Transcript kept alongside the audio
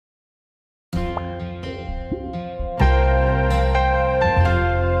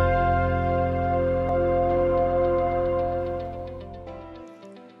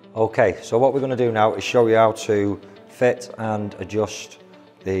Okay, so what we're going to do now is show you how to fit and adjust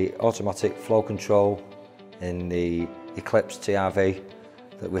the automatic flow control in the Eclipse TRV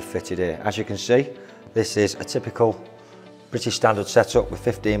that we've fitted here. As you can see, this is a typical British standard setup with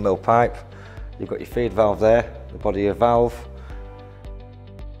 15mm pipe. You've got your feed valve there, the body of your valve.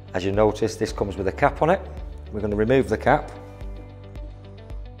 As you notice, this comes with a cap on it. We're going to remove the cap,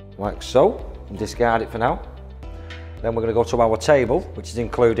 like so, and discard it for now. Then we're going to go to our table, which is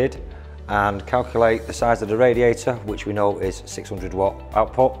included, and calculate the size of the radiator, which we know is 600 watt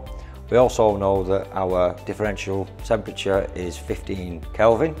output. We also know that our differential temperature is 15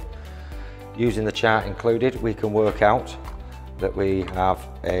 Kelvin. Using the chart included, we can work out that we have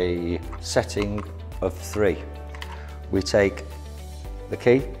a setting of 3. We take the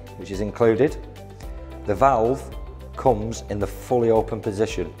key, which is included. The valve comes in the fully open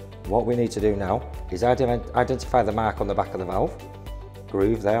position. What we need to do now is identify the mark on the back of the valve,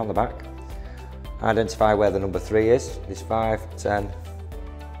 groove there on the back, identify where the number 3 is. It's 5, 10,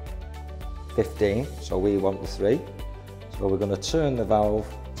 15, so we want the 3. So we're going to turn the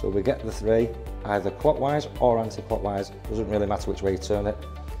valve till we get the 3, either clockwise or anti-clockwise, doesn't really matter which way you turn it.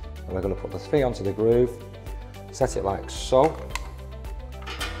 And we're going to put the 3 onto the groove, set it like so.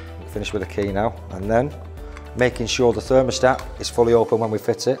 We'll finish with the key now, and then making sure the thermostat is fully open when we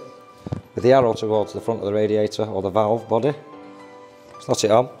fit it, with the arrow to go to the front of the radiator or the valve body. Slot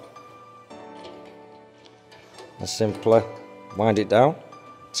it on, and simply wind it down,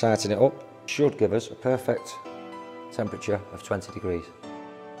 tighten it up. Should give us a perfect temperature of 20 degrees.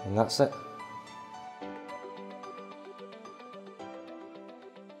 And that's it.